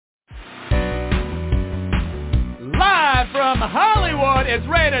Hollywood is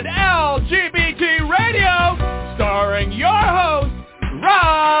rated LGBT Radio, starring your host,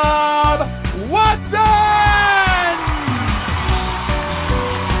 Rob Watson!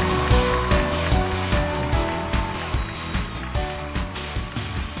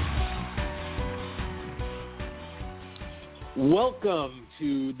 Welcome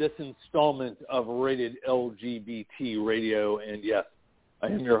to this installment of Rated LGBT Radio, and yes, I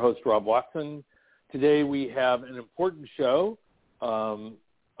am your host, Rob Watson. Today we have an important show.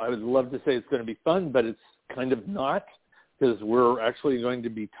 I would love to say it's going to be fun, but it's kind of not, because we're actually going to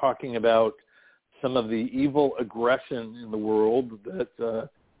be talking about some of the evil aggression in the world that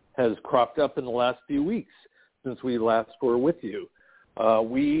has cropped up in the last few weeks since we last were with you.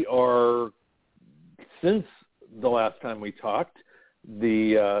 We are, since the last time we talked,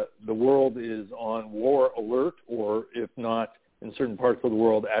 the world is on war alert, or if not, in certain parts of the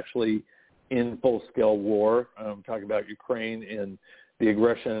world, actually in full-scale war. I'm talking about Ukraine and the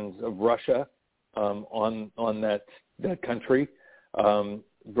aggressions of Russia on that country.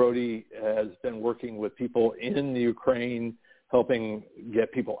 Brody has been working with people in the Ukraine, helping get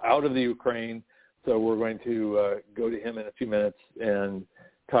people out of the Ukraine. So we're going to go to him in a few minutes and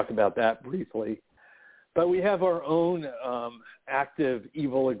talk about that briefly. But we have our own active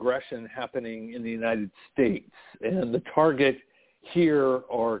evil aggression happening in the United States, and the target here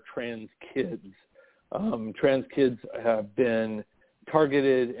are trans kids. Trans kids have been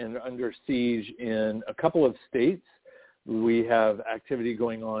targeted and under siege in a couple of states. We have activity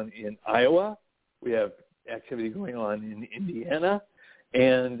going on in Iowa. We have activity going on in Indiana.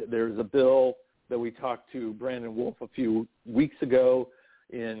 And there's a bill that we talked to Brandon Wolf a few weeks ago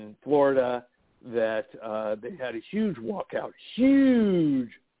in Florida that they had a huge walkout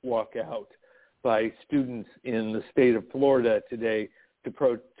by students in the state of Florida today to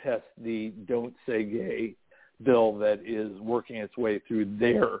protest the Don't Say Gay bill that is working its way through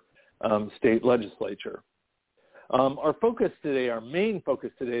their state legislature. Our focus today, our main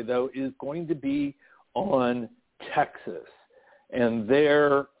focus today, though, is going to be on Texas. And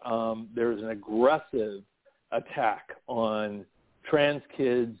there's an aggressive attack on trans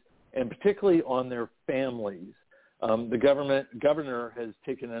kids and particularly on their families. The governor has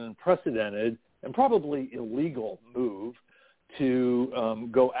taken an unprecedented and probably illegal move to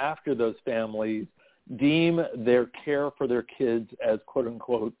go after those families, deem their care for their kids as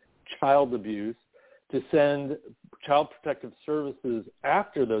quote-unquote child abuse, to send child protective services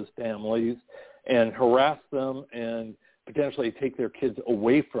after those families and harass them and potentially take their kids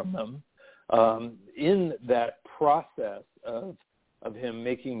away from them. In that process of him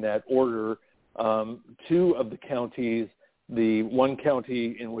making that order, two of the counties, the one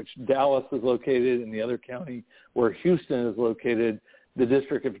county in which Dallas is located and the other county where Houston is located, the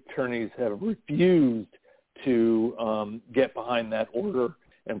district attorneys have refused to get behind that order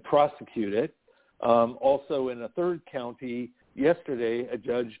and prosecute it. Also in a third county, yesterday, a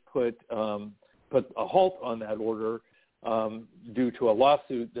judge put a halt on that order due to a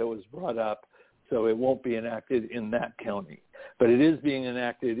lawsuit that was brought up, so it won't be enacted in that county. But it is being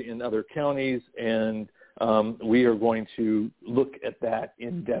enacted in other counties, and we are going to look at that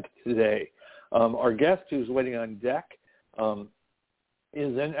in depth today. Our guest, who's waiting on deck,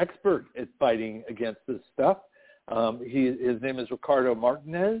 is an expert at fighting against this stuff. His name is Ricardo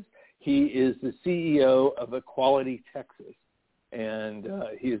Martinez. He is the CEO of Equality Texas, and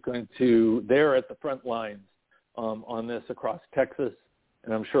he is they're at the front lines on this across Texas,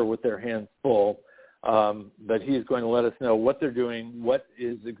 and I'm sure with their hands full. But he's going to let us know what they're doing, what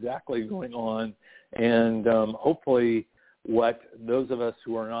is exactly going on, and hopefully what those of us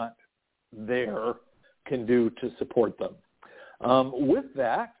who are not there can do to support them. With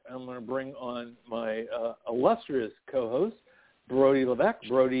that, I'm going to bring on my illustrious co-host, Brody Levesque.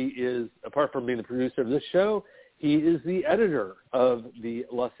 Brody is, apart from being the producer of this show, he is the editor of the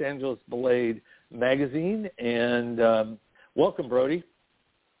Los Angeles Blade magazine. And welcome, Brody.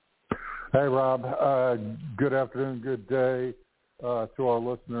 Hey, Rob. Good afternoon, good day to our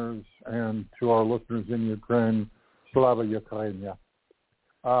listeners and to our listeners in Ukraine. Slava Ukraina.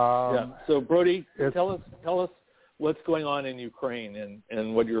 So, Brody, tell us what's going on in Ukraine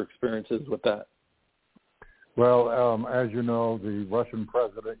and what your experience is with that. Well, as you know, the Russian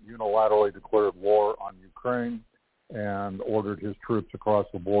president unilaterally declared war on Ukraine and ordered his troops across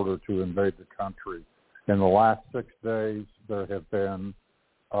the border to invade the country. In the last 6 days, there have been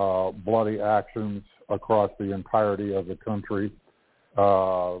bloody actions across the entirety of the country.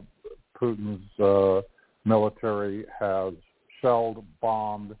 Putin's military has shelled,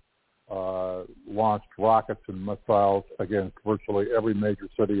 bombed, launched rockets and missiles against virtually every major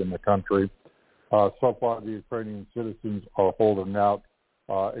city in the country. So far, the Ukrainian citizens are holding out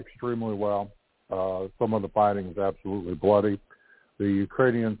extremely well. Some of the fighting is absolutely bloody. The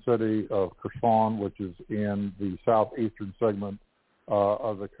Ukrainian city of Kherson, which is in the southeastern segment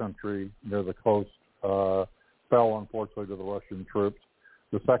of the country near the coast, fell, unfortunately, to the Russian troops.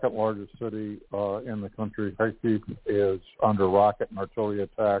 The second largest city in the country, Kharkiv, is under rocket and artillery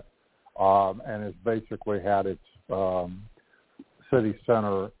attack and has basically had its city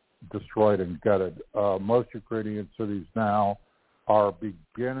center destroyed and gutted. Most Ukrainian cities now are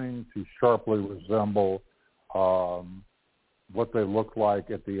beginning to sharply resemble what they looked like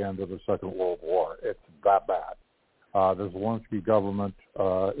at the end of the Second World War. It's that bad. The Zelensky government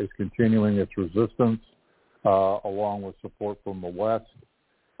is continuing its resistance along with support from the West.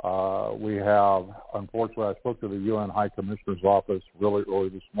 We have, unfortunately, I spoke to the UN High Commissioner's office really early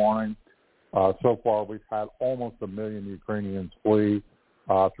this morning. So far, we've had almost 1 million Ukrainians flee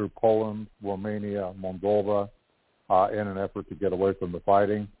through Poland, Romania, Moldova in an effort to get away from the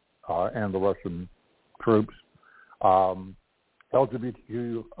fighting and the Russian troops.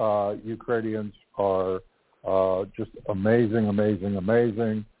 LGBTQ Ukrainians are just amazing.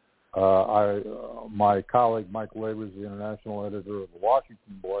 My colleague Mike Labor is the international editor of the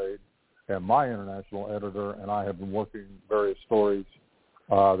Washington Blade, and my international editor and I have been working various stories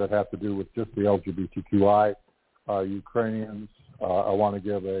that have to do with just the LGBTQI Ukrainians. I want to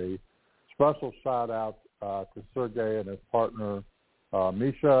give a special shout out to Sergei and his partner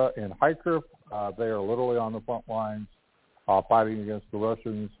Misha in Kharkiv. They are literally on the front lines fighting against the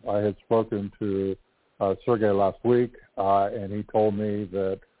Russians. I had spoken to Sergei last week, and he told me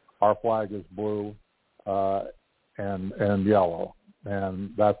that our flag is blue and yellow,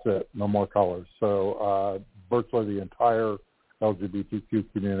 and that's it, no more colors. So virtually the entire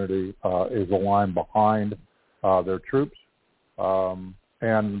LGBTQ community is aligned behind their troops.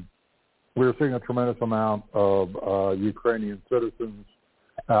 And we're seeing a tremendous amount of Ukrainian citizens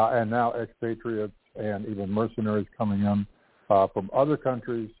and now expatriates and even mercenaries coming in from other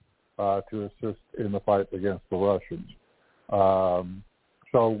countries to assist in the fight against the Russians.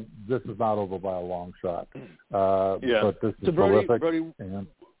 So this is not over by a long shot. But this is terrific.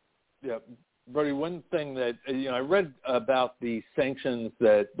 Brody, one thing that, I read about the sanctions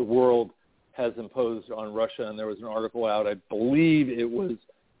that the world has imposed on Russia, and there was an article out, I believe it was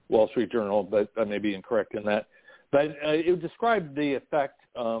Wall Street Journal, but I may be incorrect in that. But it described the effect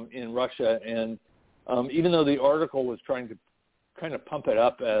in Russia, and even though the article was trying to kind of pump it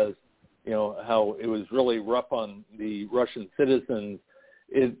up as, how it was really rough on the Russian citizens,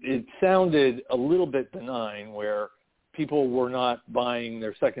 it sounded a little bit benign, where people were not buying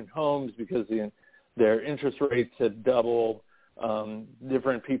their second homes because their interest rates had doubled.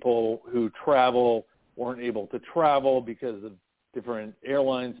 Different people who travel weren't able to travel because of different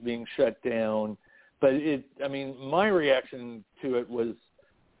airlines being shut down. But my reaction to it was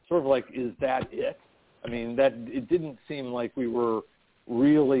sort of like, is that it? That it didn't seem like we were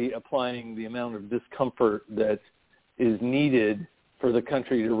really applying the amount of discomfort that is needed for the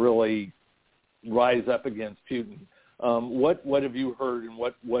country to really rise up against Putin. What have you heard, and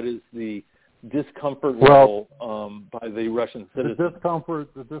what is the discomfort level by the Russian citizens?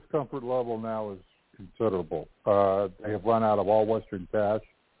 The discomfort level now is considerable. They have run out of all Western cash,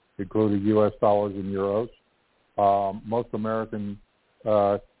 including U.S. dollars and euros. Most American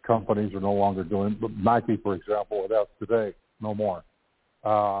companies are no longer doing, but Nike, for example, announced today, no more.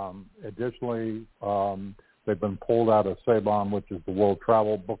 Additionally, they've been pulled out of Saban, which is the world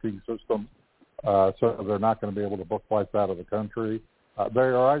travel booking system, so they're not going to be able to book flights out of the country. They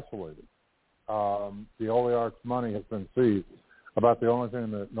are isolated. The oligarchs' money has been seized. About the only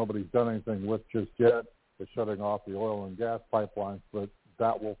thing that nobody's done anything with just yet is shutting off the oil and gas pipelines, but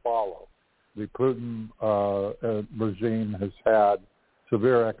that will follow. The Putin regime has had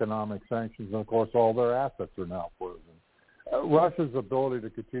severe economic sanctions, and of course all their assets are now frozen. Russia's ability to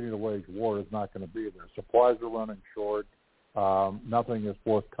continue to wage war is not going to be there. Supplies are running short. Nothing is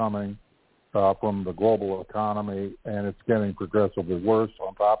forthcoming from the global economy, and it's getting progressively worse.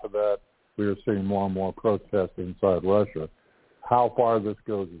 On top of that, we are seeing more and more protests inside Russia. How far this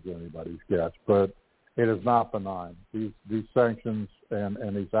goes is anybody's guess, but it is not benign. These sanctions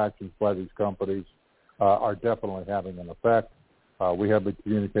and these actions by these companies are definitely having an effect. We have been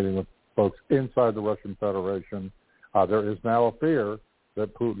communicating with folks inside the Russian Federation. There is now a fear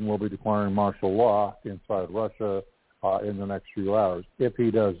that Putin will be declaring martial law inside Russia in the next few hours. If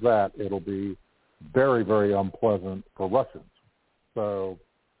he does that, it'll be very, very unpleasant for Russians. So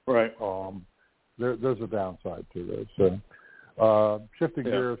right. There's a downside to this. Shifting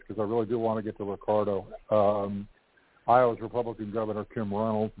gears, because I really do want to get to Ricardo. Iowa's Republican Governor Kim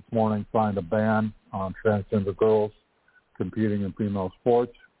Reynolds this morning signed a ban on transgender girls competing in female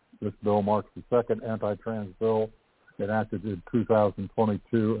sports. This bill marks the second anti-trans bill enacted in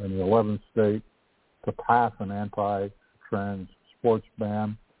 2022 in the 11th state to pass an anti-trans sports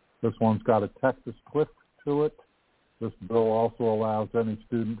ban. This one's got a Texas twist to it. This bill also allows any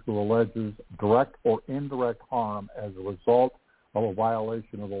student who alleges direct or indirect harm as a result of a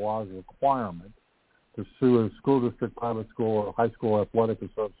violation of the law's requirement to sue a school district, private school, or high school athletic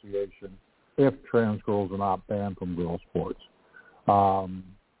association if trans girls are not banned from girls' sports.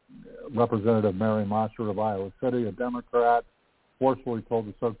 Representative Mary Mosher of Iowa City, a Democrat, forcefully told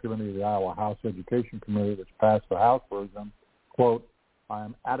the subcommittee of the Iowa House Education Committee, which passed the House version, quote, "I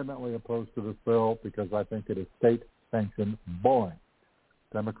am adamantly opposed to this bill because I think it is state-sanctioned bullying."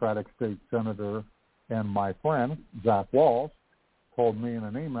 Democratic State Senator and my friend, Zach Walz, told me in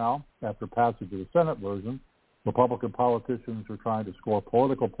an email after passage of the Senate version, Republican politicians are trying to score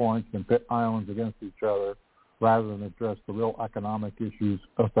political points and pit Iowans against each other rather than address the real economic issues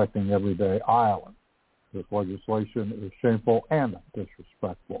affecting everyday Iowans. This legislation is shameful and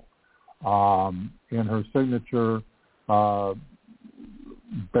disrespectful. In her signature,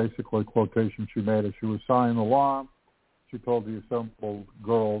 basically quotation she made as she was signing the law, she told the assembled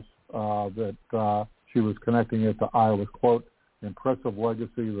girls that she was connecting it to Iowa's, quote, impressive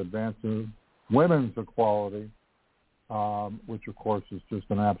legacy of advancing women's equality, which, of course, is just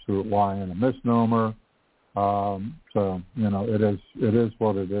an absolute lie and a misnomer. So, you know, it is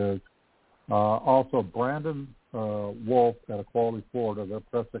what it is. Also, Brandon Wolf at Equality Florida, their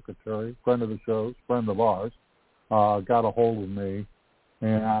press secretary, friend of the show's, friend of ours, got a hold of me.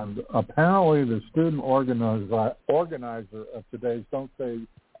 And apparently the student organizer of today's Don't Say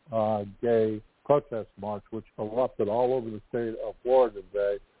Gay protest march, which erupted all over the state of Florida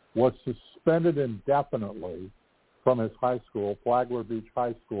today, was suspended indefinitely from his high school, Flagler Beach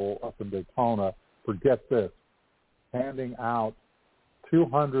High School up in Daytona, for, get this, handing out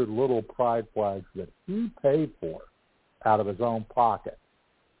 200 little pride flags that he paid for out of his own pocket.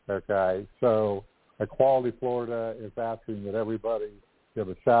 Okay, so Equality Florida is asking that everybody give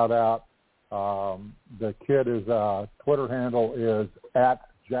a shout out. The kid is Twitter handle is at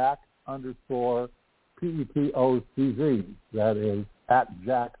Jack_PETOCZ. That is at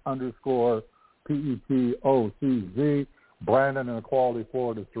Jack_PETOCZ. Brandon and Equality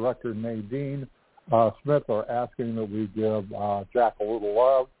Florida's director Nadine Smith are asking that we give Jack a little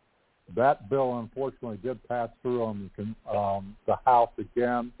love. That bill, unfortunately, did pass through on the House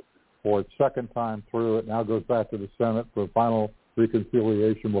again for its second time through. It now goes back to the Senate for final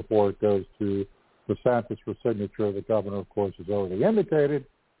reconciliation before it goes to DeSantis for signature. The governor, of course, has already indicated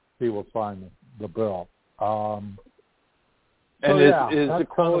he will sign the bill. Is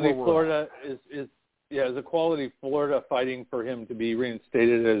Equality Florida is Equality Florida fighting for him to be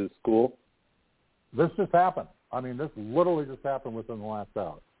reinstated at his school? This just happened. I mean, this literally just happened within the last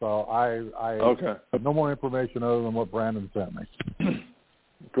hour. So I have no more information other than what Brandon sent me.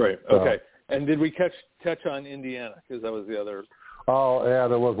 Great. Okay. And did we touch on Indiana? Because that was the other. Oh, yeah,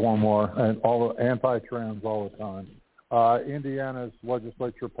 there was one more. And all the anti-trans all the time. Indiana's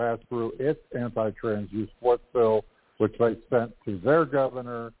legislature passed through its anti-trans use sports bill, which they sent to their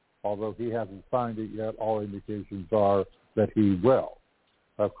governor, although he hasn't signed it yet. All indications are that he will.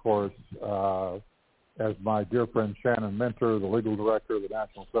 Of course, as my dear friend Shannon Minter, the legal director of the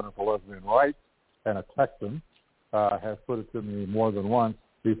National Center for Lesbian Rights and a Texan, has put it to me more than once,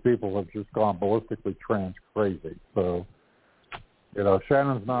 these people have just gone ballistically trans crazy. So, you know,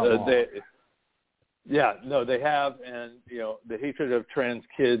 Shannon's not wrong. They have, and, you know, the hatred of trans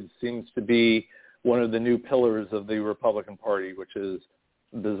kids seems to be one of the new pillars of the Republican Party, which is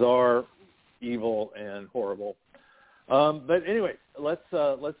bizarre, evil, and horrible. But anyway, let's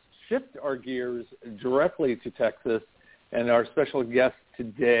shift our gears directly to Texas, and our special guest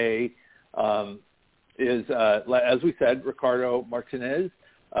today is, as we said, Ricardo Martinez.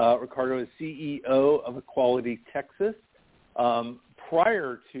 Ricardo is CEO of Equality Texas.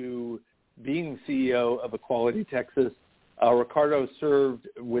 Prior to being CEO of Equality Texas, Ricardo served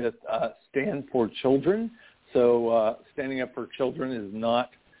with Stand for Children. So standing up for children is not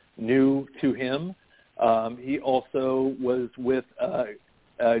new to him. He also was with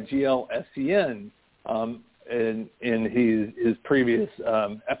GLSEN in his previous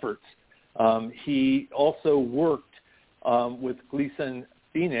efforts. He also worked with GLSEN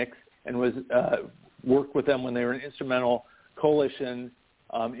Phoenix and was worked with them when they were an instrumental coalition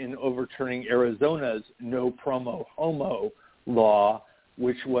in overturning Arizona's no promo homo law,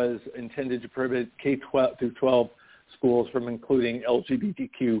 which was intended to prohibit K-12 through 12 schools from including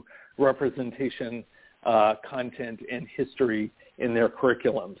LGBTQ representation content and history in their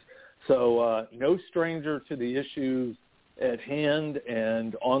curriculums. So no stranger to the issues at hand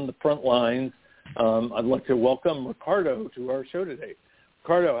and on the front lines. I'd like to welcome Ricardo to our show today.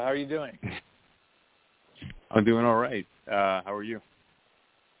 Ricardo, how are you doing? I'm doing all right. How are you?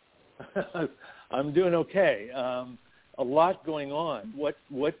 I'm doing okay. A lot going on.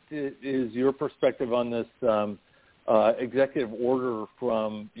 What is your perspective on this executive order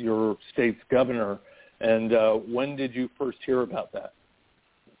from your state's governor, and when did you first hear about that?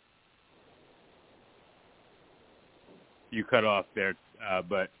 You cut off there,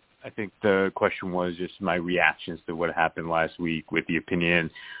 but I think the question was just my reactions to what happened last week with the opinion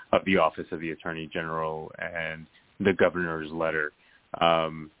of the Office of the Attorney General and the governor's letter.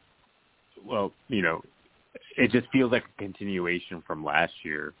 Well, you know, it just feels like a continuation from last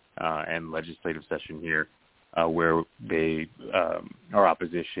year and legislative session here where our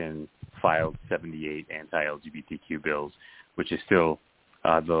opposition filed 78 anti-LGBTQ bills, which is still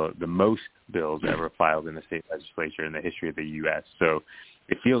the most bills ever filed in the state legislature in the history of the U.S. So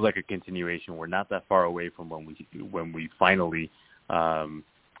it feels like a continuation. We're not that far away from when we finally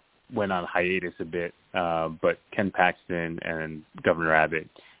went on hiatus a bit, but Ken Paxton and Governor Abbott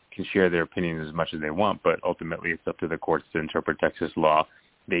can share their opinions as much as they want, but ultimately it's up to the courts to interpret Texas law.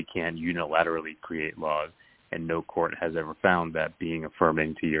 They can't unilaterally create laws, and no court has ever found that being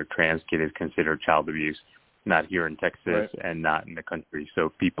affirming to your trans kid is considered child abuse, not here in Texas right. and not in the country.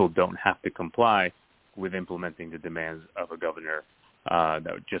 So people don't have to comply with implementing the demands of a governor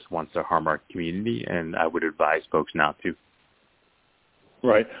that just wants to harm our community, and I would advise folks not to.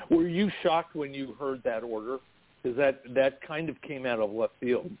 Right. Were you shocked when you heard that order? Because that kind of came out of left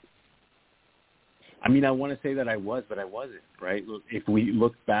field. I mean, I want to say that I was, but I wasn't, right? If we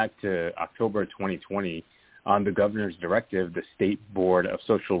look back to October 2020, on the governor's directive, the State Board of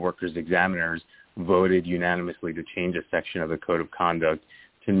Social Workers Examiners voted unanimously to change a section of the Code of Conduct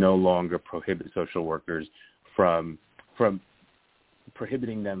to no longer prohibit social workers from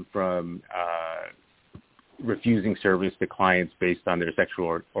prohibiting them from refusing service to clients based on their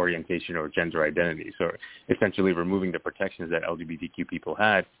sexual orientation or gender identity. So essentially removing the protections that LGBTQ people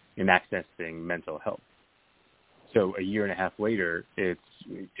had in accessing mental health. So a year and a half later,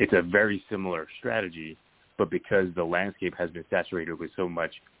 it's a very similar strategy, but because the landscape has been saturated with so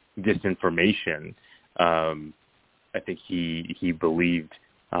much disinformation, I think he believed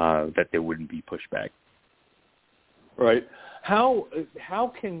that there wouldn't be pushback. Right. How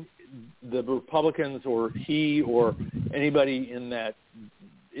can the Republicans or he or anybody in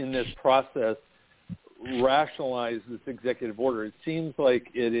this process rationalize this executive order? It seems like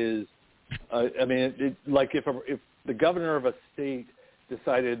it is. Like if the governor of a state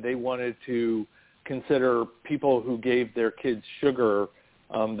decided they wanted to consider people who gave their kids sugar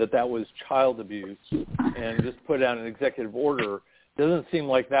that was child abuse, and just put out an executive order, doesn't seem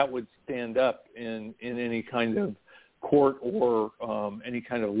like that would stand up in any kind of court or any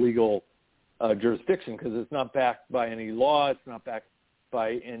kind of legal jurisdiction, because it's not backed by any law, it's not backed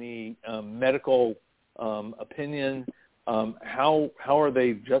by any medical opinion. How are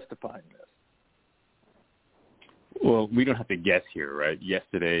they justifying this? Well, we don't have to guess here, right?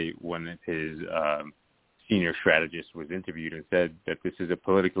 Yesterday, one of his senior strategist was interviewed and said that this is a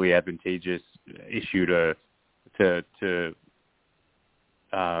politically advantageous issue to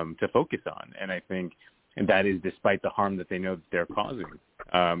focus on, and I think. And that is despite the harm that they know that they're causing.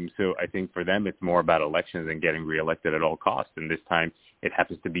 So I think for them, it's more about elections and getting reelected at all costs. And this time, it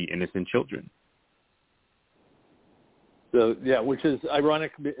happens to be innocent children. So, yeah, which is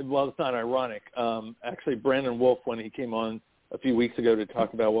ironic. Well, it's not ironic. Actually, Brandon Wolf, when he came on a few weeks ago to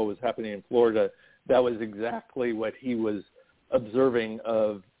talk about what was happening in Florida, that was exactly what he was observing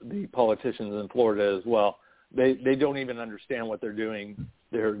of the politicians in Florida as well. They don't even understand what they're doing.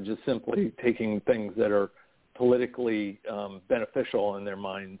 They're just simply taking things that are politically beneficial in their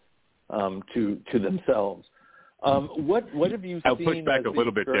minds to themselves. What have you seen? I'll push back a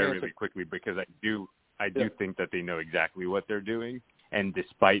little bit there really quickly, because I do think that they know exactly what they're doing, and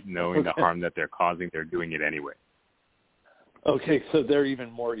despite knowing the harm that they're causing, they're doing it anyway. Okay, so they're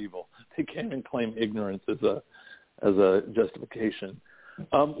even more evil. They can't even claim ignorance as a justification.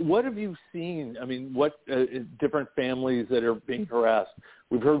 What have you seen? I mean, what different families that are being harassed?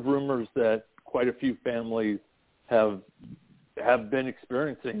 We've heard rumors that quite a few families have been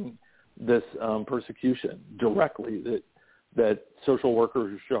experiencing this persecution directly, that social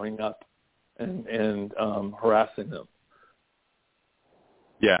workers are showing up and harassing them.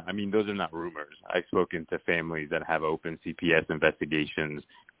 Yeah, I mean, those are not rumors. I've spoken to families that have open CPS investigations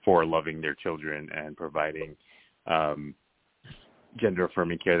for loving their children and providing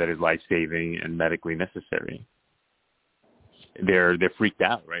gender-affirming care that is life-saving and medically necessary. They're freaked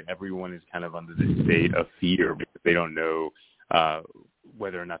out, right? Everyone is kind of under this state of fear because they don't know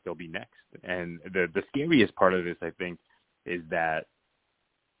whether or not they'll be next. And the scariest part of this, I think, is that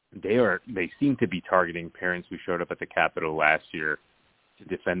they seem to be targeting parents who showed up at the Capitol last year to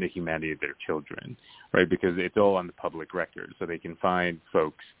defend the humanity of their children, right? Because it's all on the public record, so they can find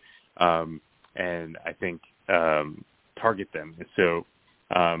folks and I think target them. And so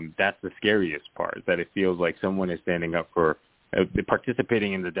that's the scariest part, that it feels like someone is standing up for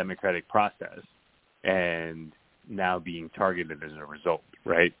participating in the democratic process and now being targeted as a result,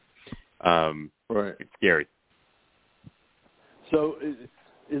 right? Right. It's scary. So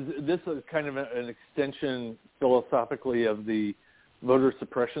is this a kind of an extension philosophically of the voter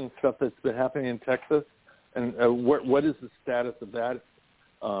suppression stuff that's been happening in Texas? And what is the status of that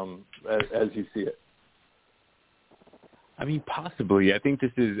as you see it? I mean, possibly. I think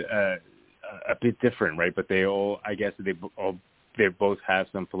this is a bit different, right? But they both have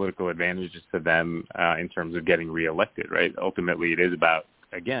some political advantages to them in terms of getting reelected, right? Ultimately, it is about,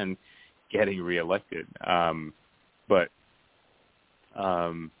 again, getting reelected.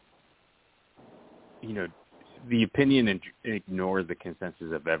 The opinion ignores the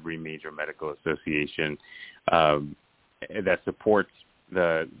consensus of every major medical association that supports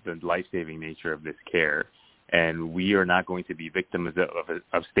the life-saving nature of this care. And we are not going to be victims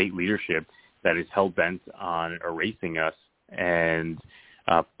of state leadership that is hell-bent on erasing us and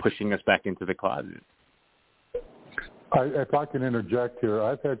pushing us back into the closet. If I can interject here,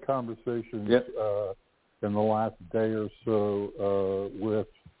 I've had conversations in the last day or so with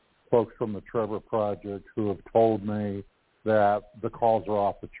folks from the Trevor Project who have told me that the calls are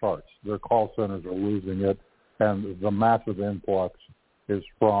off the charts. Their call centers are losing it, and the massive influx is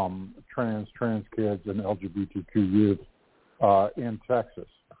from trans kids and LGBTQ youth in Texas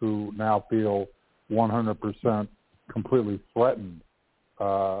who now feel 100% completely threatened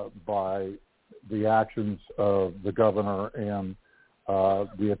by the actions of the governor and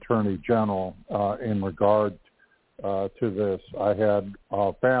the attorney general in regard to this. I had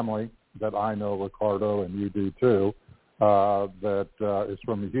a family that I know, Ricardo, and you do too, that is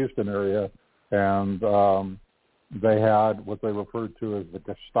from the Houston area, and they had what they referred to as the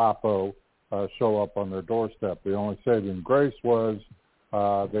Gestapo show up on their doorstep. The only saving grace was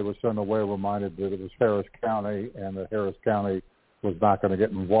they were sent away reminded that it was Harris County and that Harris County was not going to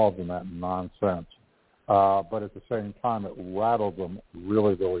get involved in that nonsense. But at the same time, it rattled them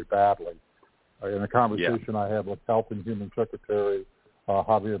really, really badly. In a conversation I had with Health and Human Secretary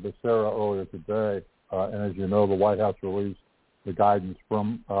Javier Becerra earlier today, and as you know, the White House released the guidance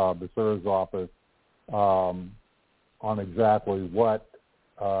from Becerra's office on exactly what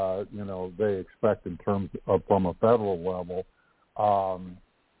they expect in terms of from a federal level.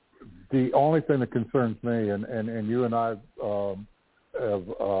 The only thing that concerns me, and you and I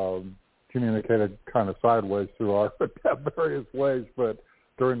have communicated kind of sideways through our various ways, but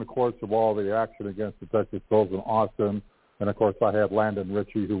during the course of all the action against the Texas schools in Austin, and of course I had Landon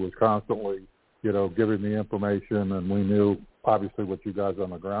Ritchie who was constantly, giving me information, and we knew obviously what you guys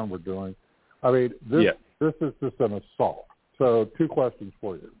on the ground were doing. I mean, this is just an assault. So 2 questions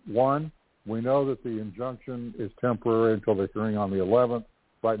for you. One, we know that the injunction is temporary until the hearing on the 11th.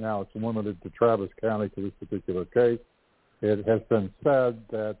 Right now it's limited to Travis County for this particular case. It has been said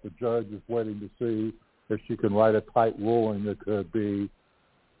that the judge is waiting to see if she can write a tight ruling that could be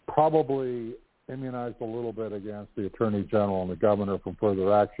probably immunized a little bit against the Attorney General and the Governor from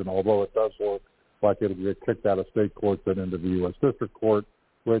further action, although it does look like it'll get kicked out of state courts and into the U.S. District Court,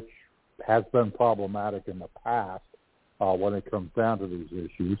 which has been problematic in the past when it comes down to these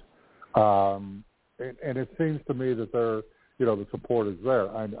issues. And it seems to me that the support is there.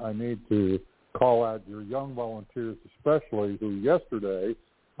 I need to call out your young volunteers, especially who yesterday,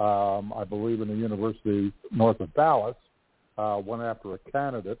 I believe in the university north of Dallas, went after a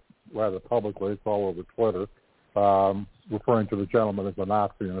candidate rather publicly. It's all over Twitter, referring to the gentleman as a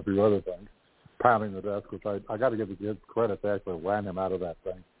Nazi and a few other things, pounding the desk, which I got to give the kids credit. They actually ran him out of that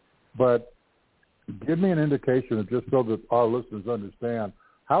thing. But give me an indication, just so that our listeners understand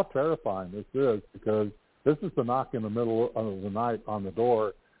how terrifying this is, because this is the knock in the middle of the night on the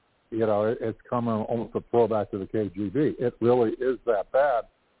door. It's coming almost a throwback to the KGB. It really is that bad,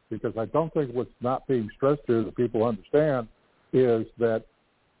 because I don't think what's not being stressed here that people understand is that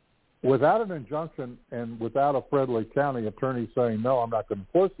without an injunction and without a Fred Lee County attorney saying, no, I'm not going to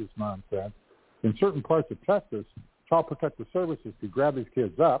enforce this nonsense, in certain parts of Texas, Child Protective Services could grab these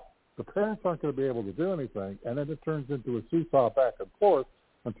kids up. The parents aren't going to be able to do anything, and then it turns into a seesaw back and forth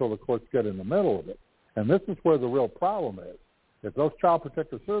until the courts get in the middle of it. And this is where the real problem is. if those child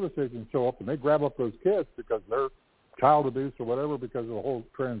protective service agents show up and they grab up those kids because they're child abuse or whatever because of the whole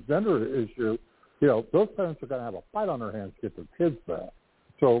transgender issue, those parents are going to have a fight on their hands to get their kids back.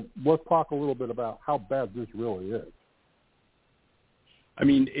 So let's talk a little bit about how bad this really is. I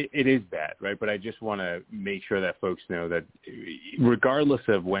mean, it is bad, right? But I just want to make sure that folks know that regardless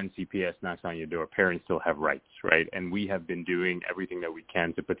of when CPS knocks on your door, parents still have rights, right? And we have been doing everything that we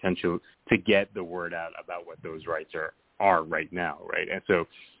can to get the word out about what those rights are right now, right? And so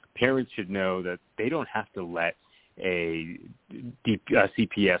parents should know that they don't have to let a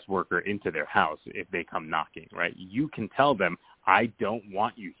CPS worker into their house if they come knocking, right? You can tell them, I don't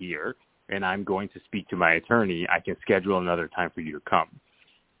want you here, and I'm going to speak to my attorney. I can schedule another time for you to come.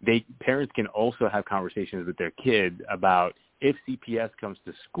 Parents can also have conversations with their kids about if CPS comes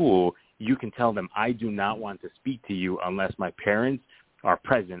to school, you can tell them, I do not want to speak to you unless my parents are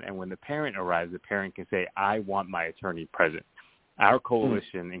present. And when the parent arrives, the parent can say, I want my attorney present. Our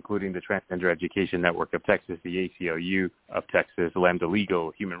coalition, including the Transgender Education Network of Texas, the ACLU of Texas, Lambda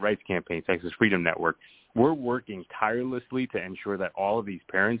Legal, Human Rights Campaign, Texas Freedom Network, we're working tirelessly to ensure that all of these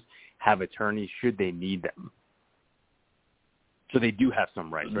parents have attorneys should they need them. So they do have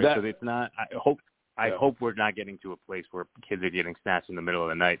some rights, right? So it's not. I hope we're not getting to a place where kids are getting snatched in the middle of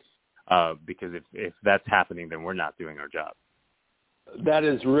the night, because if that's happening, then we're not doing our job. That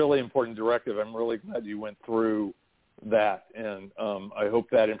is really important directive. I'm really glad you went through that, and I hope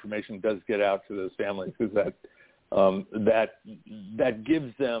that information does get out to those families, because that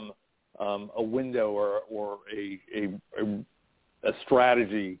gives them a window or a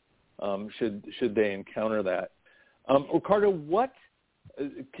strategy should they encounter that. Ricardo, what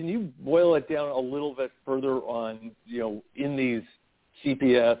can you boil it down a little bit further on, in these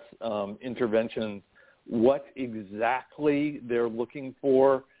CPS interventions, what exactly they're looking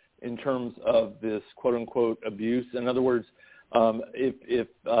for in terms of this quote unquote abuse? In other words, if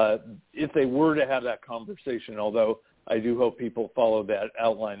they were to have that conversation, although I do hope people follow that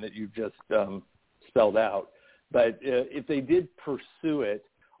outline that you just spelled out, but if they did pursue it,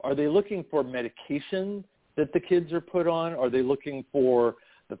 are they looking for medication that the kids are put on? Are they looking for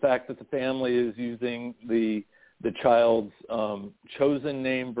the fact that the family is using the child's chosen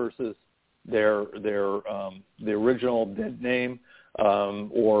name versus the original dead name,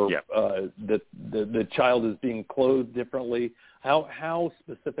 or that the child is being clothed differently? How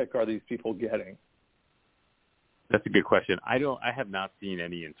specific are these people getting? That's a good question. I have not seen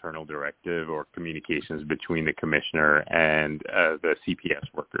any internal directive or communications between the commissioner and the CPS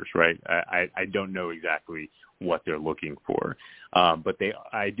workers, right? I don't know exactly what they're looking for, but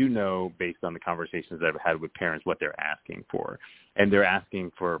I do know, based on the conversations that I've had with parents, what they're asking for. And they're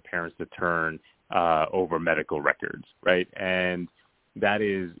asking for parents to turn over medical records, right? And that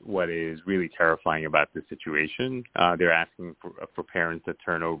is what is really terrifying about this situation. They're asking for parents to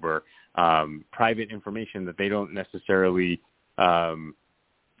turn over private information that they don't necessarily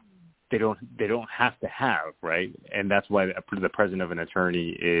they don't have to have, right? And that's why the presence of an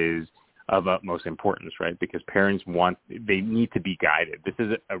attorney is of utmost importance, right? Because parents they need to be guided. This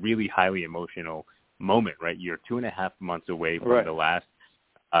is a really highly emotional moment, right? You're 2.5 months away from the last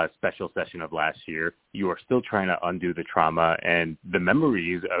special session of last year. You are still trying to undo the trauma and the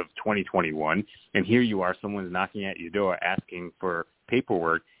memories of 2021. And here you are, someone's knocking at your door asking for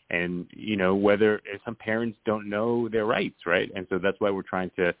paperwork. And, whether some parents don't know their rights, right? And so that's why we're trying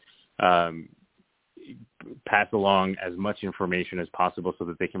to pass along as much information as possible so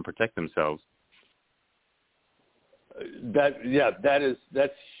that they can protect themselves. That's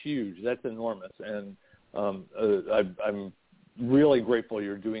huge. That's enormous. And I'm really grateful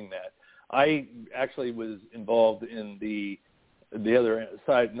you're doing that. I actually was involved in the other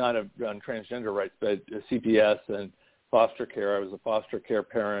side, not on transgender rights, but CPS and foster care. I was a foster care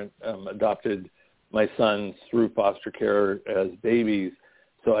parent, adopted my sons through foster care as babies.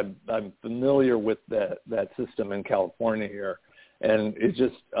 So I'm familiar with that system in California here. And it's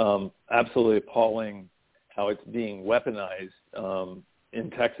just absolutely appalling how it's being weaponized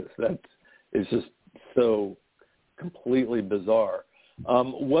in Texas. It's just so completely bizarre.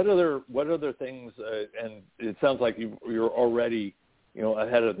 What other things? And it sounds like you're already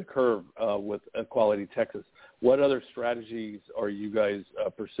ahead of the curve with Equality Texas. What other strategies are you guys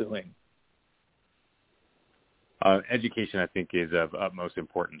pursuing? Education, I think, is of utmost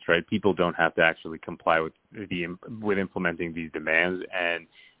importance, right? People don't have to actually comply with implementing these demands, and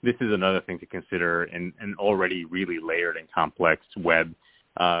this is another thing to consider in an already really layered and complex web.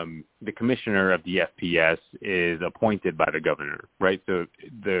 The commissioner of the FPS is appointed by the governor, right? So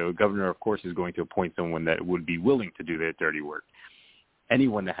the governor, of course, is going to appoint someone that would be willing to do their dirty work.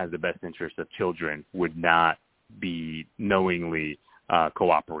 Anyone that has the best interest of children would not be knowingly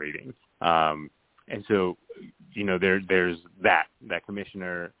cooperating. And so, there's that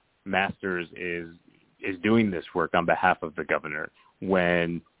Commissioner Masters is doing this work on behalf of the governor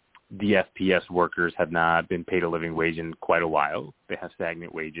when the FPS workers have not been paid a living wage in quite a while. They have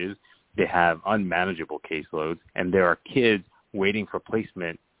stagnant wages. They have unmanageable caseloads, and there are kids waiting for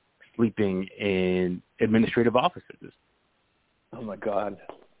placement sleeping in administrative offices. Oh, my God.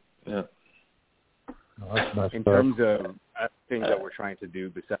 Yeah. In terms of things that we're trying to do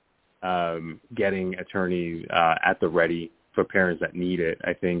besides getting attorneys at the ready for parents that need it,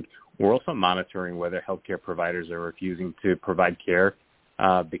 I think we're also monitoring whether healthcare providers are refusing to provide care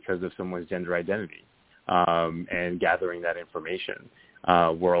because of someone's gender identity and gathering that information.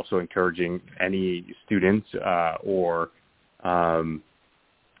 We're also encouraging any students or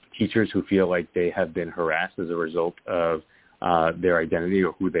teachers who feel like they have been harassed as a result of their identity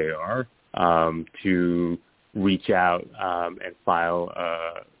or who they are to reach out and file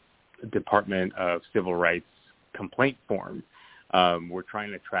a Department of Civil Rights complaint form. We're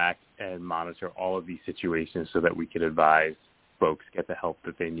trying to track and monitor all of these situations so that we can advise folks get the help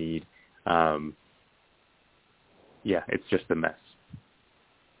that they need. It's just a mess.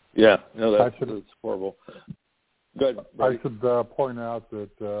 Yeah, no, that's horrible. Good. I should point out that,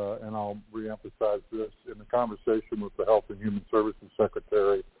 and I'll reemphasize this, in the conversation with the Health and Human Services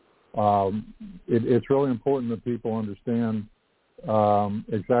Secretary, it's really important that people understand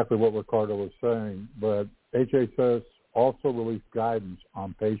exactly what Ricardo was saying, but HHS also released guidance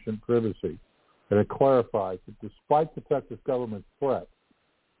on patient privacy, and it clarifies that despite the Texas government's threat,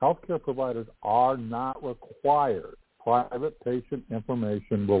 healthcare providers are not required private patient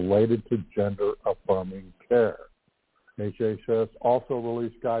information related to gender-affirming care. HHS also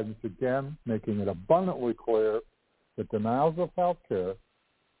released guidance again, making it abundantly clear that denials of health care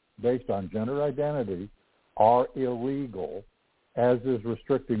based on gender identity are illegal, as is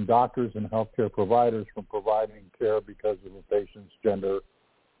restricting doctors and healthcare providers from providing care because of a patient's gender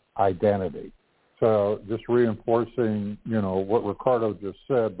identity. So just reinforcing, what Ricardo just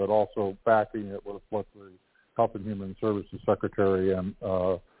said, but also backing it with what the Health and Human Services Secretary and,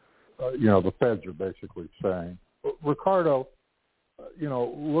 the feds are basically saying. Ricardo,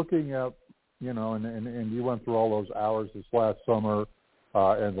 looking at, and you went through all those hours this last summer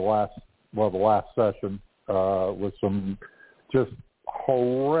and the last session with some just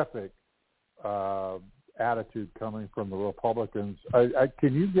horrific attitude coming from the Republicans.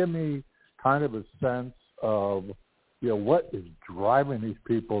 Can you give me kind of a sense of, what is driving these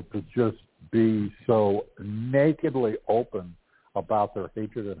people to just be so nakedly open about their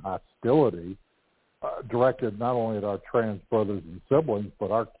hatred and hostility directed not only at our trans brothers and siblings,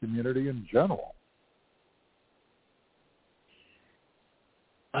 but our community in general?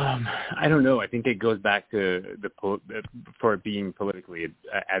 I don't know. I think it goes back to for it being politically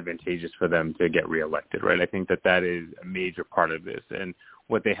advantageous for them to get reelected, right? I think that is a major part of this. And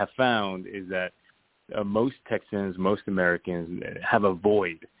what they have found is that most Texans, most Americans have a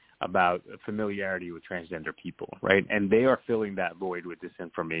void about familiarity with transgender people, right? And they are filling that void with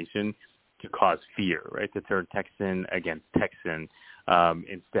disinformation to cause fear, right? To turn Texan against Texan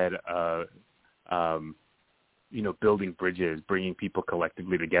instead of building bridges, bringing people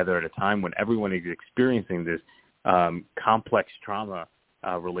collectively together at a time when everyone is experiencing this complex trauma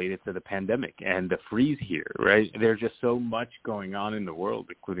related to the pandemic and the freeze here, right? There's just so much going on in the world,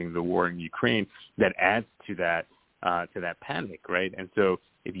 including the war in Ukraine, that adds to that panic, right? And so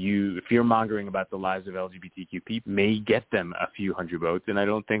if fear-mongering about the lives of LGBTQ people may get them a few hundred votes, and I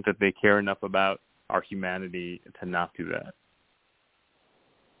don't think that they care enough about our humanity to not do that.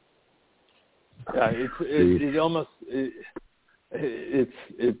 Yeah,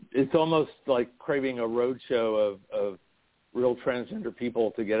 it's almost like craving a roadshow of real transgender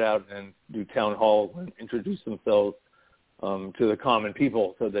people to get out and do town halls and introduce themselves to the common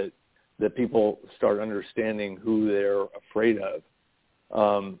people, so that people start understanding who they're afraid of.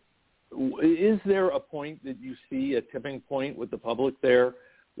 Is there a point that you see, a tipping point with the public there,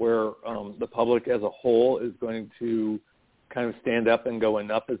 where the public as a whole is going to kind of stand up and go,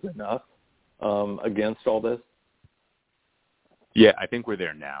 enough is enough against all this? Yeah, I think we're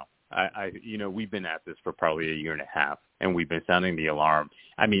there now. We've been at this for probably a year and a half, and we've been sounding the alarm.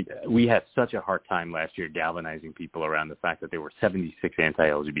 I mean, we had such a hard time last year galvanizing people around the fact that there were 76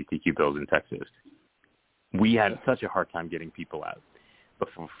 anti-LGBTQ bills in Texas. We had such a hard time getting people out. But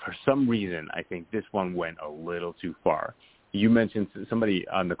for some reason, I think this one went a little too far. You mentioned, somebody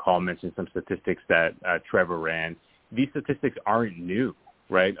on the call mentioned some statistics that Trevor ran. These statistics aren't new,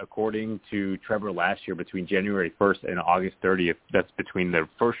 right? According to Trevor last year, between January 1st and August 30th, that's between the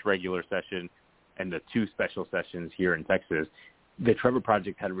first regular session and the 2 special sessions here in Texas, the Trevor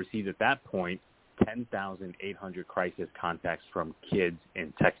Project had received at that point 10,800 crisis contacts from kids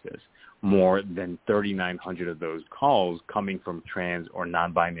in Texas, more than 3,900 of those calls coming from trans or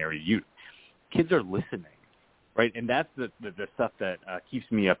non-binary youth. Kids are listening, right? And that's the stuff that keeps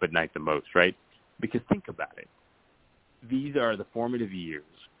me up at night the most, right? Because think about it. These are the formative years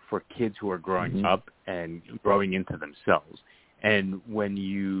for kids who are growing up and growing into themselves. And when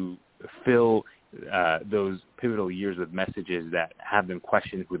you fill those pivotal years with messages that have them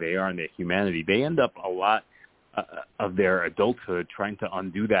question who they are and their humanity, they end up a lot of their adulthood trying to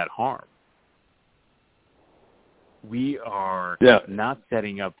undo that harm. We are not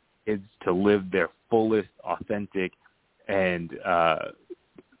setting up kids to live their fullest, authentic, and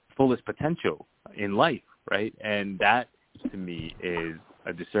fullest potential in life, right? And that, to me, is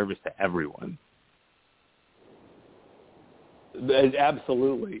a disservice to everyone.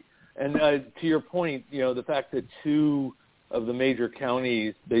 Absolutely. And to your point, the fact that 2 of the major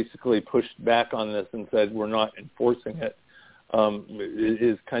counties basically pushed back on this and said we're not enforcing it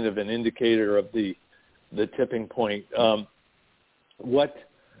is kind of an indicator of the tipping point. What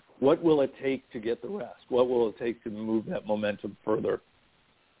will it take to get the rest? What will it take to move that momentum further?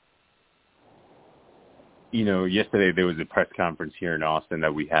 Yesterday there was a press conference here in Austin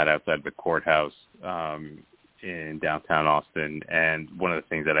that we had outside the courthouse in downtown Austin, and one of the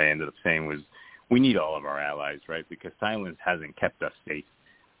things that I ended up saying was we need all of our allies, right? Because silence hasn't kept us safe,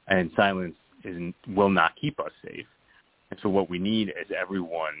 and silence will not keep us safe. And so what we need is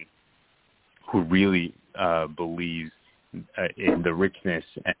everyone who really believes in the richness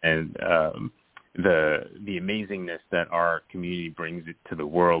and the amazingness that our community brings it to the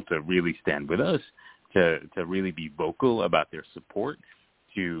world to really stand with us, to really be vocal about their support,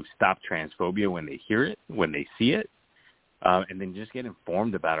 to stop transphobia when they hear it, when they see it, and then just get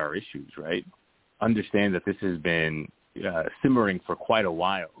informed about our issues, right? Understand that this has been simmering for quite a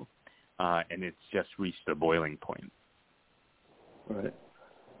while, and it's just reached a boiling point. Right.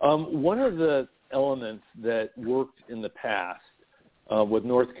 One of the elements that worked in the past with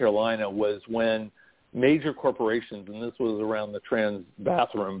North Carolina was when major corporations, and this was around the trans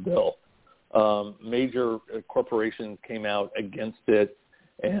bathroom bill, major corporations came out against it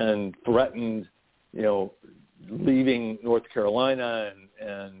and threatened, leaving North Carolina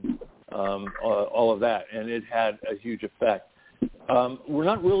and all of that, and it had a huge effect. We're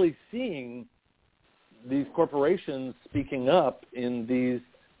not really seeing these corporations speaking up in these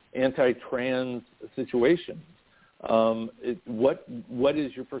anti-trans situations. What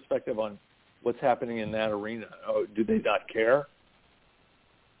is your perspective on what's happening in that arena? Do they not care?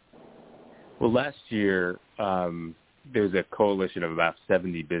 Well, last year, there was a coalition of about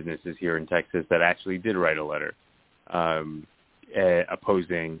 70 businesses here in Texas that actually did write a letter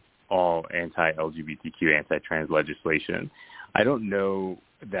opposing all anti-LGBTQ, anti-trans legislation. I don't know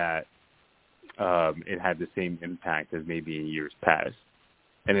that it had the same impact as maybe in years past,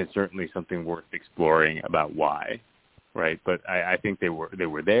 and it's certainly something worth exploring about why, right? But I think they were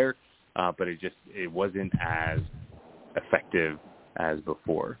there, but it wasn't as effective as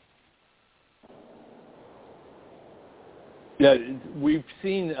before. Yeah, we've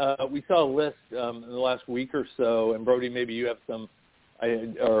seen, we saw a list in the last week or so, and Brody, maybe you have some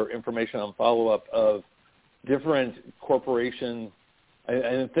or information on follow-up of different corporations.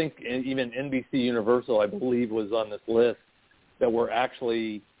 I think even NBC Universal, I believe, was on this list that were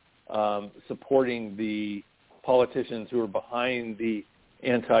actually supporting the politicians who are behind the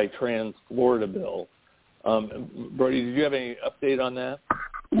anti-trans Florida bill. Brody, did you have any update on that?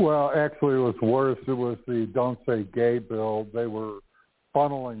 Well, actually, it was worse. It was the Don't Say Gay bill. They were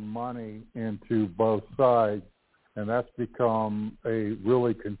funneling money into both sides, and that's become a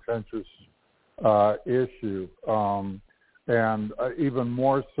really contentious issue. And even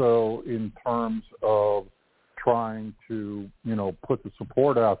more so in terms of trying to, put the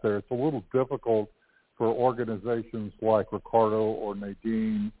support out there. It's a little difficult for organizations like Ricardo or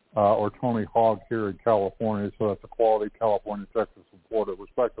Nadine or Tony Hogg here in California, so that's Equality California, Texas, and Florida,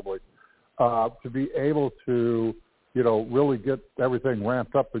 respectively, to be able to, really get everything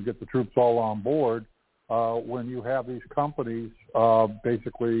ramped up and get the troops all on board when you have these companies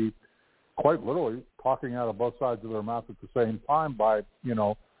basically quite literally talking out of both sides of their mouth at the same time by,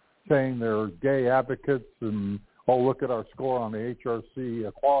 saying they're gay advocates and, look at our score on the HRC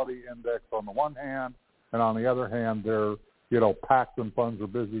Equality Index on the one hand, and on the other hand, they're, PACs and funds are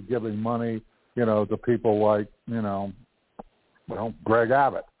busy giving money, to people like, Greg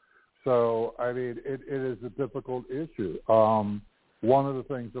Abbott. So, I mean, it is a difficult issue. One of the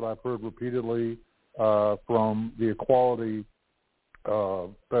things that I've heard repeatedly from the equality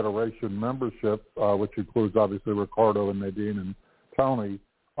Federation membership, which includes obviously Ricardo and Nadine and Tony,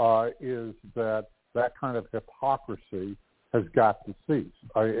 is that kind of hypocrisy has got to cease.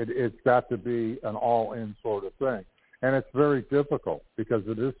 It's got to be an all-in sort of thing. And it's very difficult because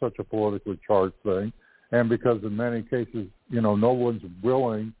it is such a politically charged thing, and because in many cases, no one's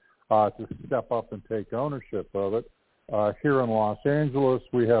willing to step up and take ownership of it. Here in Los Angeles,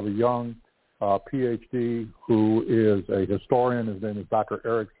 we have a young PhD who is a historian. His name is Dr.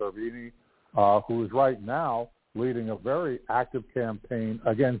 Eric Servini, who is right now leading a very active campaign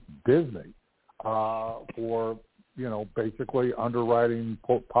against Disney for, basically underwriting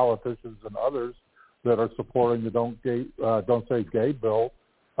politicians and others that are supporting the Don't Say Gay bill,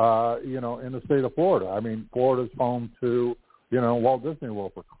 in the state of Florida. I mean, Florida's home to, Walt Disney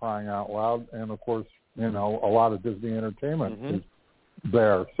World, for crying out loud, and of course, a lot of Disney entertainment is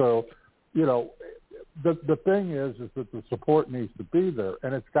there. So, the thing is that the support needs to be there,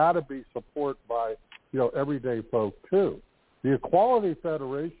 and it's got to be support by, everyday folk too. The Equality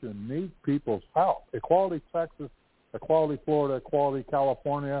Federation needs people's help. Equality Texas, Equality Florida, Equality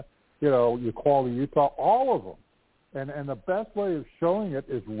California, Equality Utah, all of them. And the best way of showing it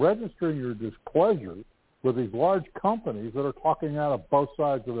is registering your displeasure with these large companies that are talking out of both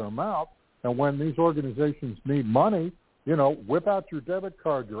sides of their mouth. And when these organizations need money, whip out your debit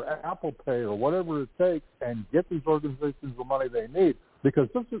card, your Apple Pay, or whatever it takes, and get these organizations the money they need, because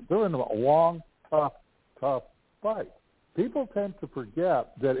they're in a long, tough fight. People tend to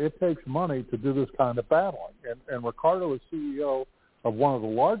forget that it takes money to do this kind of battling. And Ricardo, as CEO of one of the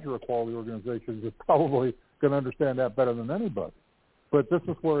larger equality organizations, is probably going to understand that better than anybody. But this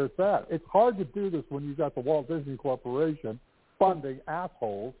is where it's at. It's hard to do this when you've got the Walt Disney Corporation funding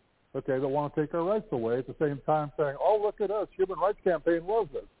assholes, that want to take our rights away, at the same time saying, oh, look at us, Human Rights Campaign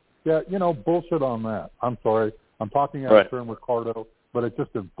loves us. Yeah, bullshit on that. I'm sorry. I'm talking out of turn, Ricardo, but it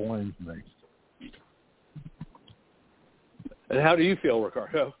just inflames me. And how do you feel,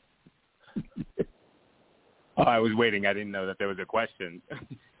 Ricardo? Oh, I was waiting. I didn't know that there was a question.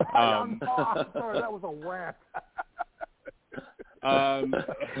 I'm sorry, that was a rant.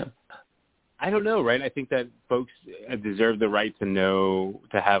 I don't know, right? I think that folks deserve the right to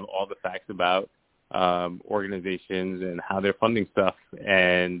have all the facts about organizations and how they're funding stuff,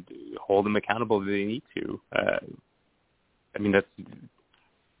 and hold them accountable if they need to. That's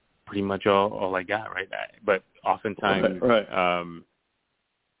pretty much all I got, right? But oftentimes, right.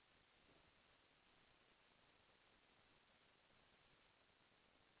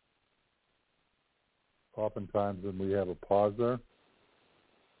 Oftentimes, and we have a pause there.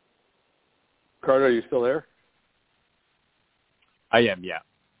 Ricardo, are you still there? I am, yeah.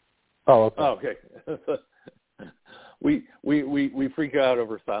 Oh, okay. Oh, okay. we freak out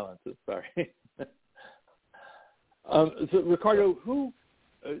over silences. Sorry. So Ricardo, who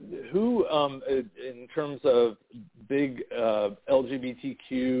in terms of big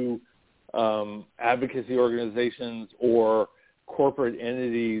LGBTQ advocacy organizations or corporate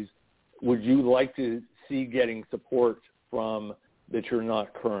entities would you like to see getting support from that you're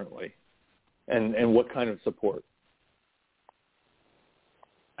not currently? And what kind of support?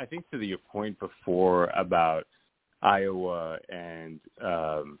 I think to your point before about Iowa and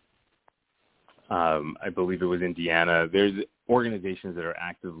I believe it was Indiana, there's organizations that are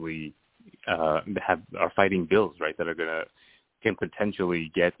actively are fighting bills, right, that can potentially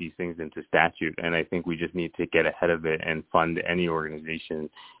get these things into statute. And I think we just need to get ahead of it and fund any organization,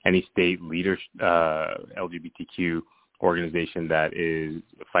 any state leader, LGBTQ organization that is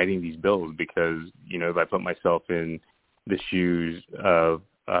fighting these bills, because, if I put myself in the shoes of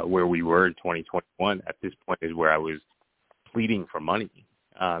where we were in 2021, at this point is where I was pleading for money,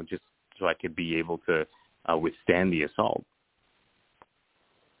 just so I could be able to withstand the assault.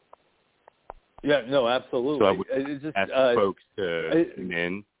 Yeah, no, absolutely. So I would just ask folks to tune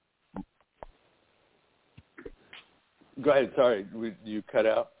in. Go ahead. Sorry, you cut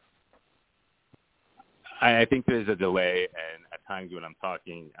out. I think there's a delay, and at times when I'm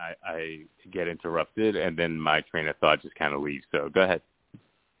talking, I get interrupted, and then my train of thought just kind of leaves. So go ahead.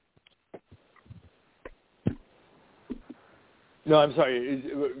 No, I'm sorry.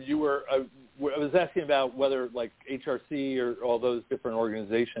 You were. I was asking about whether, like HRC or all those different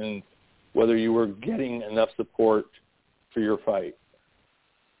organizations, whether you were getting enough support for your fight.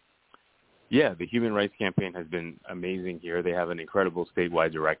 Yeah, the Human Rights Campaign has been amazing here. They have an incredible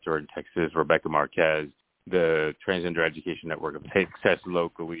statewide director in Texas, Rebecca Marquez. The Transgender Education Network of Texas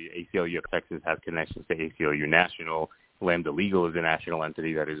locally, ACLU of Texas has connections to ACLU National. Lambda Legal is a national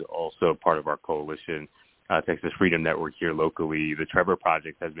entity that is also part of our coalition. Texas Freedom Network here locally. The Trevor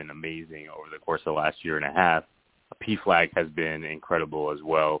Project has been amazing over the course of the last year and a half. PFLAG has been incredible as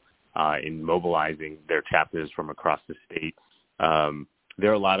well in mobilizing their chapters from across the state. There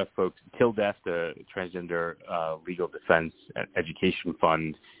are a lot of folks. Till Death, the Transgender Legal Defense Education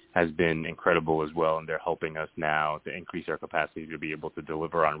Fund, has been incredible as well, and they're helping us now to increase our capacity to be able to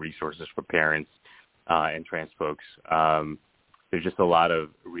deliver on resources for parents and trans folks. There's just a lot of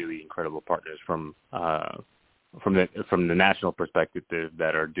really incredible partners from the national perspective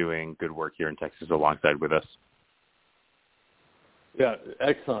that are doing good work here in Texas alongside with us. Yeah,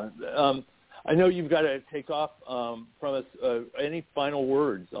 excellent. I know you've got to take off from us. Any final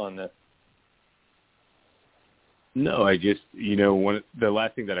words on this? No, I just, the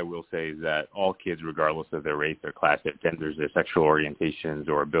last thing that I will say is that all kids, regardless of their race, their class, their genders, their sexual orientations,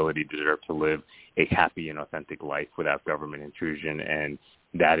 or ability, deserve to live a happy and authentic life without government intrusion, and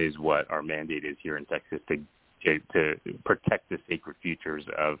that is what our mandate is here in Texas, to protect the sacred futures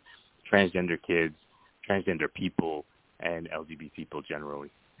of transgender kids, transgender people, and LGBT people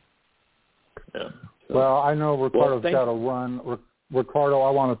generally. Yeah. Well, I know Ricardo's got to run. Ricardo,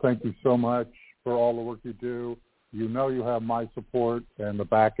 I want to thank you so much for all the work you do. You know you have my support and the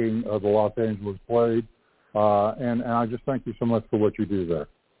backing of the Los Angeles Blade, and I just thank you so much for what you do there.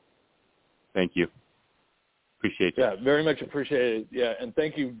 Thank you. Appreciate it. Yeah, very much appreciated. Yeah, and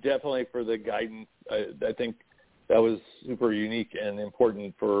thank you definitely for the guidance. I think that was super unique and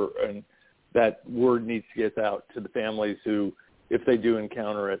important and that word needs to get out to the families who, if they do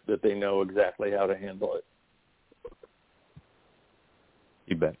encounter it, that they know exactly how to handle it.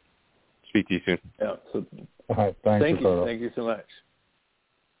 You bet. Speak to you soon. Yeah. So, all right, thank you. Thank you so much.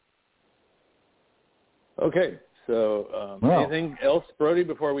 Okay. So, anything else, Brody,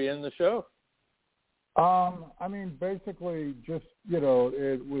 before we end the show? I mean, basically, just we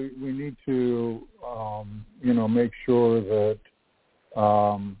need to make sure that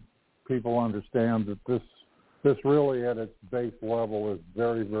people understand that this really, at its base level, is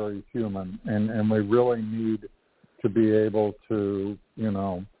very, very human, and we really need to be able to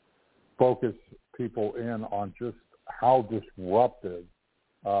focus people in on just how disruptive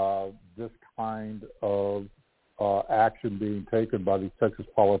this kind of action being taken by these Texas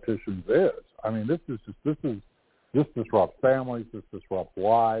politicians is. I mean, this disrupts families, this disrupts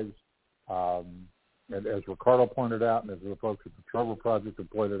lives, and as Ricardo pointed out, and as the folks at the Trevor Project have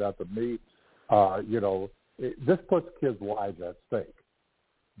pointed out to me, this puts kids' lives at stake.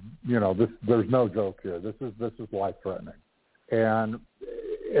 There's no joke here. This is life-threatening, and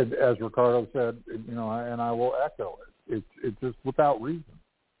as Ricardo said, and I will echo it. It's just without reason.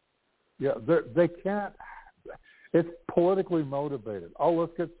 Yeah, they can't. It's politically motivated. Oh,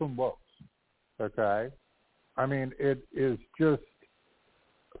 let's get some votes. Okay, I mean, it is just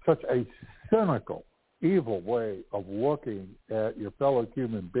such a cynical, evil way of looking at your fellow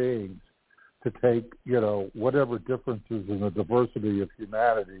human beings to take, whatever differences in the diversity of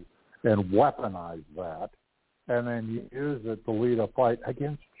humanity and weaponize that, and then use it to lead a fight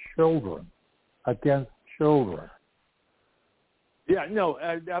against children. Yeah, no,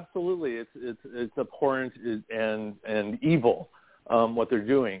 absolutely. It's abhorrent and evil what they're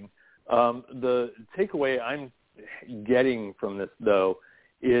doing. The takeaway I'm getting from this, though,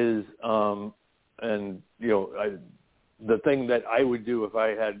 is, the thing that I would do if I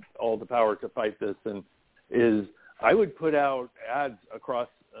had all the power to fight this, is I would put out ads across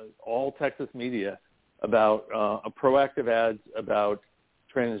all Texas media about proactive ads about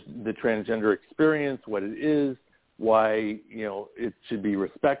the transgender experience, what it is, why it should be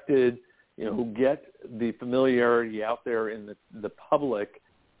respected. Get the familiarity out there in the public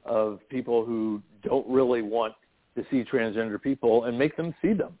of people who don't really want to see transgender people, and make them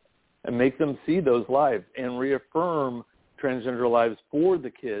see them, and make them see those lives, and reaffirm transgender lives for the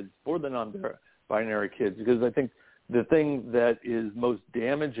kids, for the non-binary kids. Because I think the thing that is most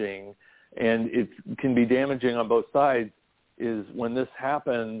damaging, and it can be damaging on both sides, is when this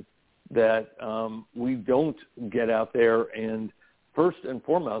happens, that we don't get out there and, first and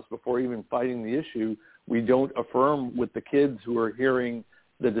foremost, before even fighting the issue, we don't affirm with the kids who are hearing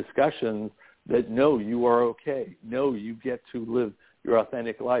the discussions that, no, you are okay. No, you get to live your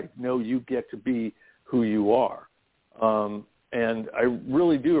authentic life. No, you get to be who you are. And I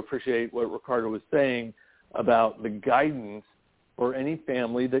really do appreciate what Ricardo was saying about the guidance for any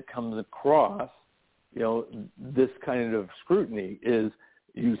family that comes across, this kind of scrutiny is,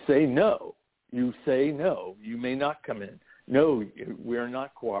 you say no. You say no. You may not come in. No, we are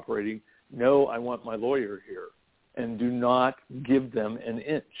not cooperating. No, I want my lawyer here. And do not give them an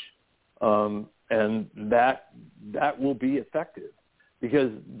inch. And that will be effective,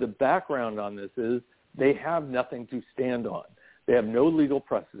 because the background on this is they have nothing to stand on. They have no legal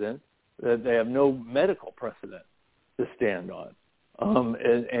precedent. They have no medical precedent. to stand on.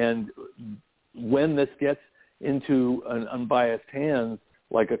 And when this gets into an unbiased hands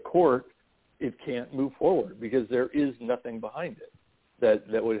like a court, it can't move forward because there is nothing behind it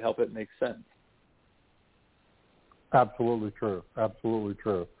that would help it make sense. Absolutely true. Absolutely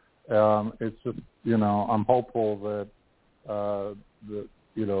true. It's just, I'm hopeful that,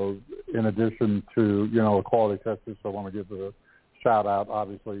 in addition to, Equality Texas, I want to give a shout out,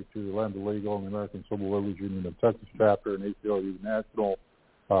 obviously, to Lend Legal and the American Civil Liberties Union of Texas chapter and ACLU National,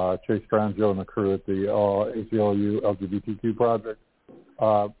 Chase Strangio and the crew at the ACLU LGBTQ project,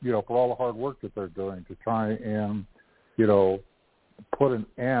 for all the hard work that they're doing to try and, put an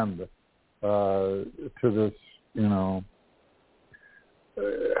end to this,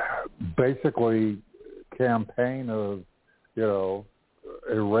 basically campaign of,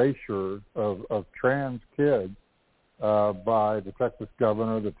 erasure of trans kids by the Texas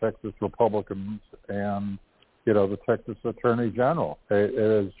governor, the Texas Republicans, and, the Texas Attorney General. It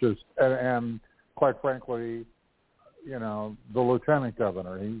is just, and quite frankly, the lieutenant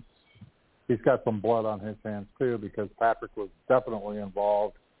governor, he's got some blood on his hands too, because Patrick was definitely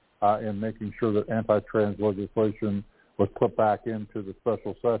involved in making sure that anti-trans legislation was put back into the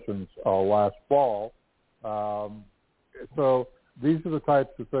special sessions last fall. So these are the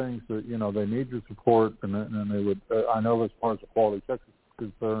types of things that, they need your support, and they would, I know as far as Equality Texas is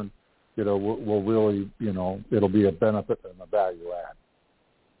concerned, will really, it'll be a benefit and a value add.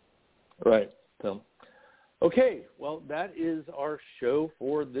 Right. So, okay, well, that is our show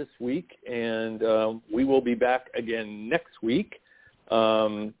for this week, and we will be back again next week,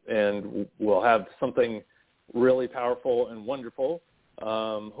 and we'll have something really powerful and wonderful,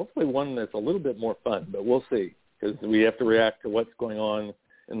 hopefully one that's a little bit more fun, but we'll see, because we have to react to what's going on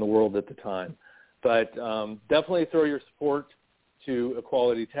in the world at the time. But definitely throw your support to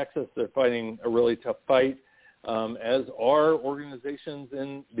Equality Texas. They're fighting a really tough fight, as are organizations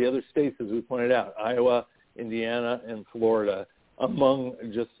in the other states, as we pointed out, Iowa, Indiana, and Florida, among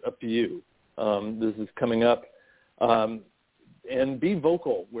just a few. This is coming up. And be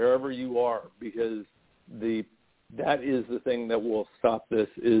vocal wherever you are, because that is the thing that will stop this,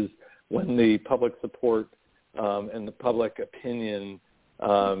 is when the public support and the public opinion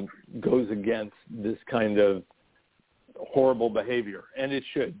goes against this kind of horrible behavior. And it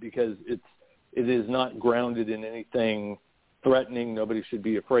should, because it is not grounded in anything threatening. Nobody should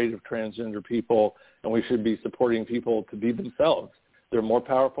be afraid of transgender people, and we should be supporting people to be themselves. They're more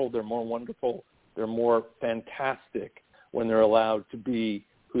powerful, they're more wonderful, they're more fantastic when they're allowed to be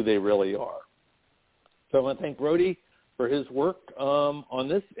who they really are. So I want to thank Brody for his work on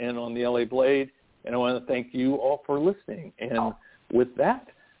this and on the LA Blade, and I want to thank you all for listening. And with that,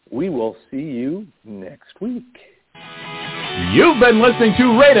 we will see you next week. You've been listening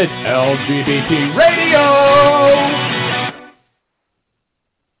to Rated LGBT Radio.